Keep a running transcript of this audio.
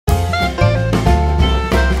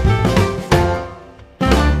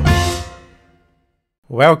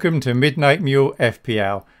Welcome to Midnight Mule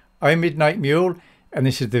FPL. I'm Midnight Mule and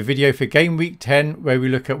this is the video for Game Week 10 where we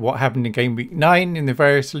look at what happened in Game Week 9 in the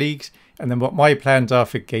various leagues and then what my plans are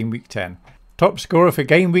for Game Week 10. Top scorer for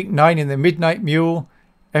Game Week 9 in the Midnight Mule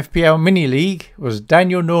FPL Mini League was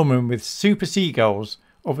Daniel Norman with Super Seagulls.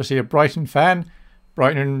 Obviously a Brighton fan,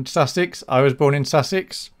 Brighton and Sussex. I was born in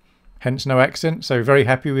Sussex, hence no accent, so very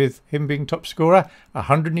happy with him being top scorer.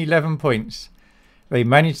 111 points. They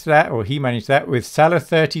managed that, or he managed that, with Salah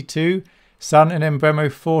 32, Son and Mbeumo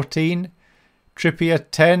 14, Trippier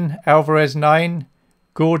 10, Alvarez 9,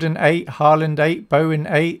 Gordon 8, Haaland 8, Bowen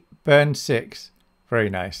 8, Burns 6. Very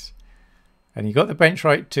nice. And he got the bench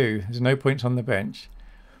right too. There's no points on the bench.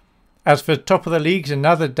 As for top of the leagues,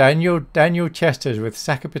 another Daniel Chesters with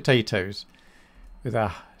Sack of Potatoes. With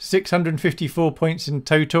 654 points in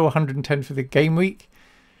total, 110 for the game week.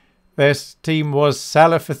 Their team was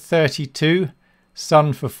Salah for 32,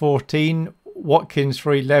 Son for 14, Watkins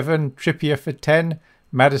for 11, Trippier for 10,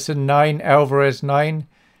 Maddison 9, Alvarez 9,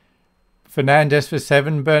 Fernandes for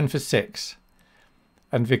 7, Burn for 6.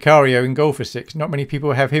 And Vicario in goal for 6. Not many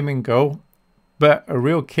people have him in goal, but a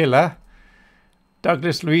real killer.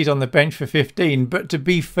 Douglas Luiz on the bench for 15. But to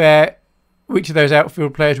be fair, which of those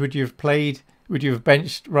outfield players would you have played? Would you have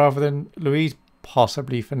benched rather than Luiz?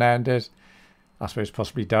 Possibly Fernandes. I suppose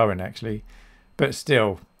possibly Darwin actually. But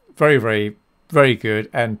still, very good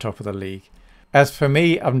and top of the league. As for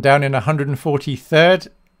me, I'm down in 143rd,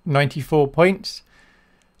 94 points.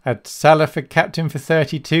 Had Salah for captain for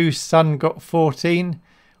 32, Son got 14,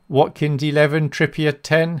 Watkins 11, Trippier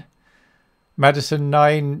 10, Maddison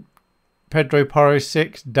 9, Pedro Porro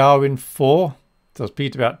 6, Darwin 4. So I was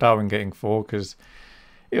pleased about Darwin getting 4 because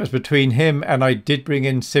it was between him and I did bring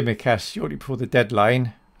in Tsimikas shortly before the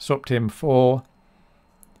deadline. Swapped him for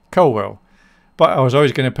Colwell. But I was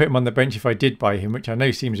always going to put him on the bench if I did buy him, which I know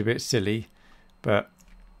seems a bit silly. But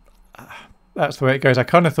that's the way it goes. I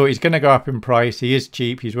kind of thought he's going to go up in price. He is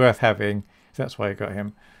cheap. He's worth having. So that's why I got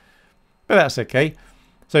him. But that's okay.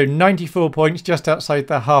 So 94 points, just outside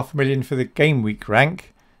the 500,000 for the game week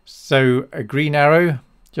rank. So a green arrow,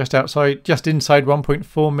 just inside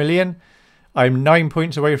 1.4 million. I'm 9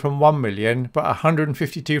 points away from 1 million, but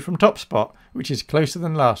 152 from top spot, which is closer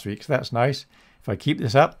than last week. So that's nice. If I keep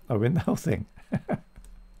this up, I'll win the whole thing.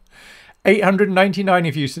 899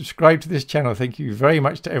 of you subscribe to this channel. Thank you very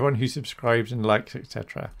much to everyone who subscribes and likes,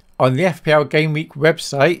 etc. On the FPL Game Week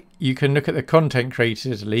website, you can look at the Content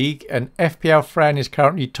Creators League, and FPL Fran is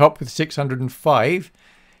currently top with 605.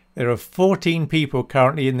 There are 14 people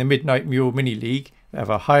currently in the Midnight Mule Mini League that have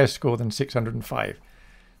a higher score than 605.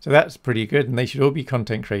 So that's pretty good, and they should all be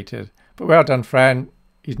content creators. But well done, Fran.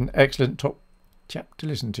 He's an excellent top chap to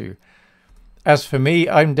listen to. As for me,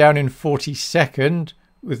 I'm down in 42nd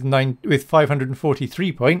with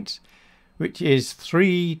 543 points, which is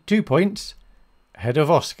 2 points ahead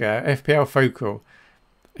of Oscar, FPL Focal.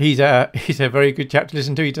 He's a very good chap to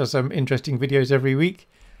listen to. He does some interesting videos every week.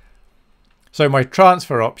 So my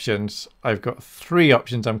transfer options, I've got 3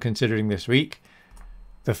 options I'm considering this week.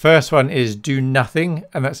 The first one is do nothing,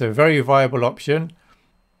 and that's a very viable option.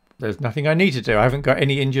 There's nothing I need to do. I haven't got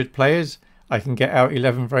any injured players. I can get out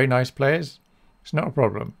 11 very nice players. It's not a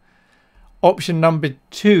problem. Option number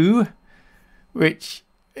 2, which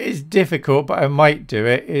is difficult, but I might do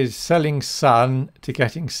it, is selling Son to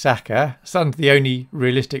getting Saka. Son's the only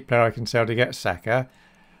realistic player I can sell to get Saka.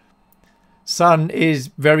 Son is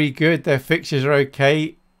very good. Their fixtures are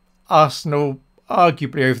okay. Arsenal,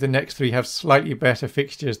 arguably over the next 3, have slightly better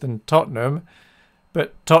fixtures than Tottenham.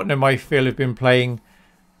 But Tottenham, I feel, have been playing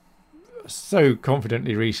so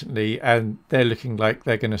confidently recently, and they're looking like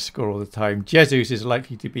they're going to score all the time. Jesus is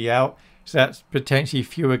likely to be out, so that's potentially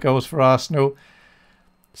fewer goals for Arsenal.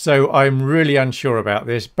 So I'm really unsure about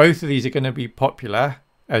this. Both of these are going to be popular,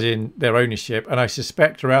 as in their ownership, and I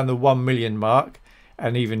suspect around the 1 million mark,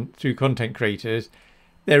 and even through content creators,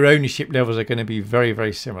 their ownership levels are going to be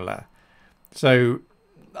very similar. So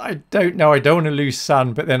I don't know. I don't want to lose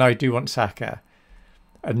Son, but then I do want Saka.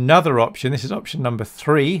 Another option, this is option number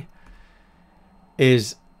 3,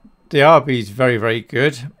 is Diaby's very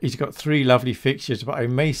good. He's got 3 lovely fixtures, but I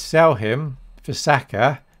may sell him for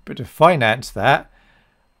Saka. But to finance that,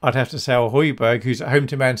 I'd have to sell Højbjerg, who's at home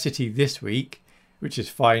to Man City this week, which is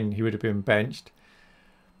fine. He would have been benched.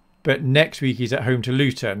 But next week he's at home to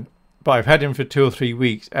Luton. But I've had him for 2 or 3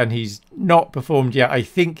 weeks and he's not performed yet. I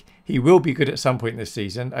think he will be good at some point this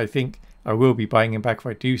season. I think I will be buying him back if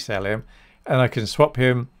I do sell him. And I can swap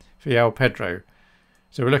him for João Pedro.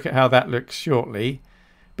 So we'll look at how that looks shortly.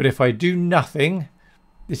 But if I do nothing,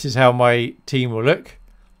 this is how my team will look.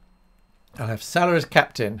 I'll have Salah as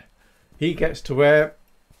captain. He gets to wear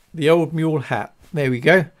the old mule hat. There we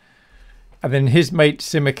go. And then his mates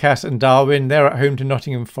Simicast and Darwin, they're at home to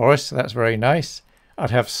Nottingham Forest, so that's very nice. I'd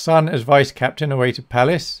have Son as vice-captain away to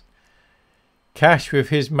Palace. Cash with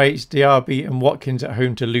his mates Diaby and Watkins at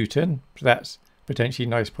home to Luton, so that's potentially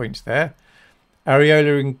nice points there.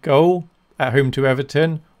 Areola in goal, at home to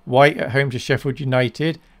Everton. White at home to Sheffield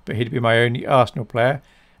United, but he'd be my only Arsenal player.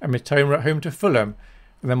 And Mitoma at home to Fulham.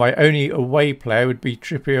 And then my only away player would be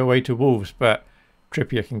Trippier away to Wolves, but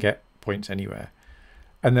Trippier can get points anywhere.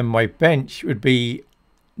 And then my bench would be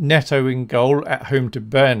Neto in goal at home to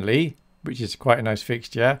Burnley, which is quite a nice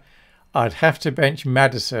fixture. I'd have to bench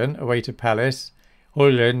Maddison away to Palace,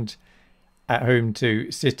 Højlund at home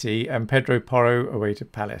to City, and Pedro Porro away to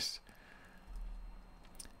Palace.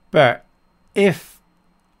 But if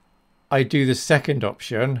I do the second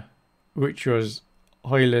option, which was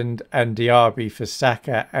Højlund and Diaby for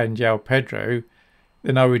Saka and João Pedro,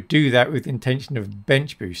 then I would do that with the intention of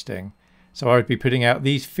bench boosting. So I would be putting out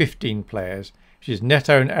these 15 players, which is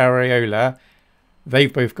Neto and Areola.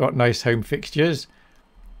 They've both got nice home fixtures.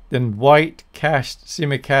 Then White, Cash,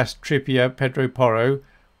 Simicast, Trippier, Pedro Porro,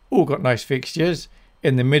 all got nice fixtures.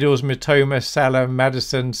 In the middles, Mitoma, Salah,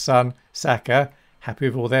 Maddison, Son, Saka, happy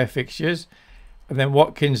with all their fixtures. And then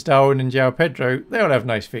Watkins, Darwin and João Pedro, they all have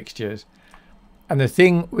nice fixtures. And the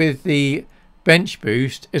thing with the bench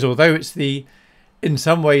boost is, although it's in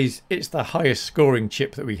some ways it's the highest scoring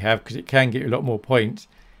chip that we have because it can get you a lot more points,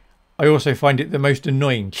 I also find it the most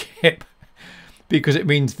annoying chip because it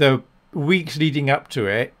means the weeks leading up to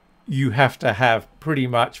it, you have to have pretty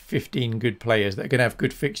much 15 good players that are going to have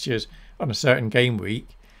good fixtures on a certain game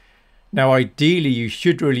week. Now, ideally, you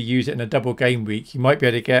should really use it in a double game week. You might be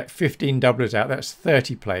able to get 15 doublers out. That's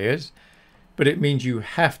 30 players. But it means you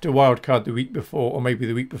have to wildcard the week before or maybe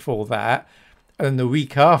the week before that. And then the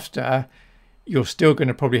week after, you're still going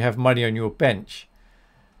to probably have money on your bench.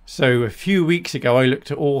 So a few weeks ago, I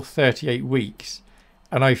looked at all 38 weeks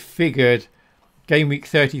and I figured game week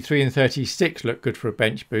 33 and 36 looked good for a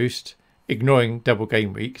bench boost, ignoring double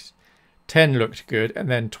game weeks. 10 looked good, and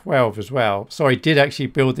then 12 as well. So I did actually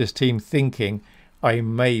build this team thinking I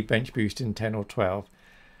may bench boost in 10 or 12.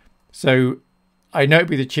 So I know it'll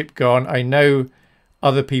be the chip gone. I know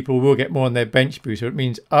other people will get more on their bench boost. So it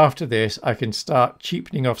means after this, I can start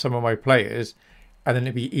cheapening off some of my players, and then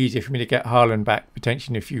it'll be easier for me to get Haaland back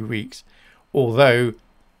potentially in a few weeks. Although,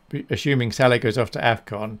 assuming Salah goes off to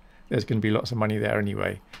AFCON, there's going to be lots of money there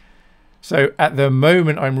anyway. So at the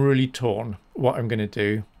moment, I'm really torn what I'm going to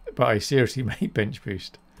do. But I seriously may bench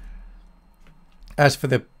boost. As for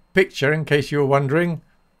the picture, in case you were wondering,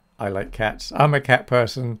 I like cats. I'm a cat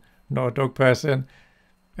person, not a dog person.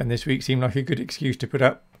 And this week seemed like a good excuse to put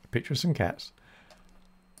up a picture of some cats.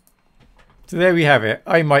 So there we have it.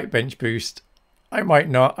 I might bench boost. I might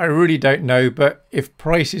not. I really don't know. But if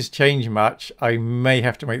prices change much, I may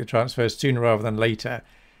have to make the transfers sooner rather than later.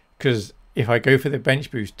 Because if I go for the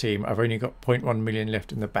bench boost team, I've only got 0.1 million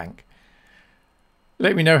left in the bank.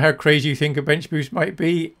 Let me know how crazy you think a bench boost might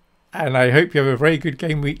be. And I hope you have a very good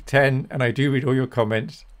game week 10. And I do read all your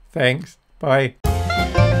comments. Thanks. Bye.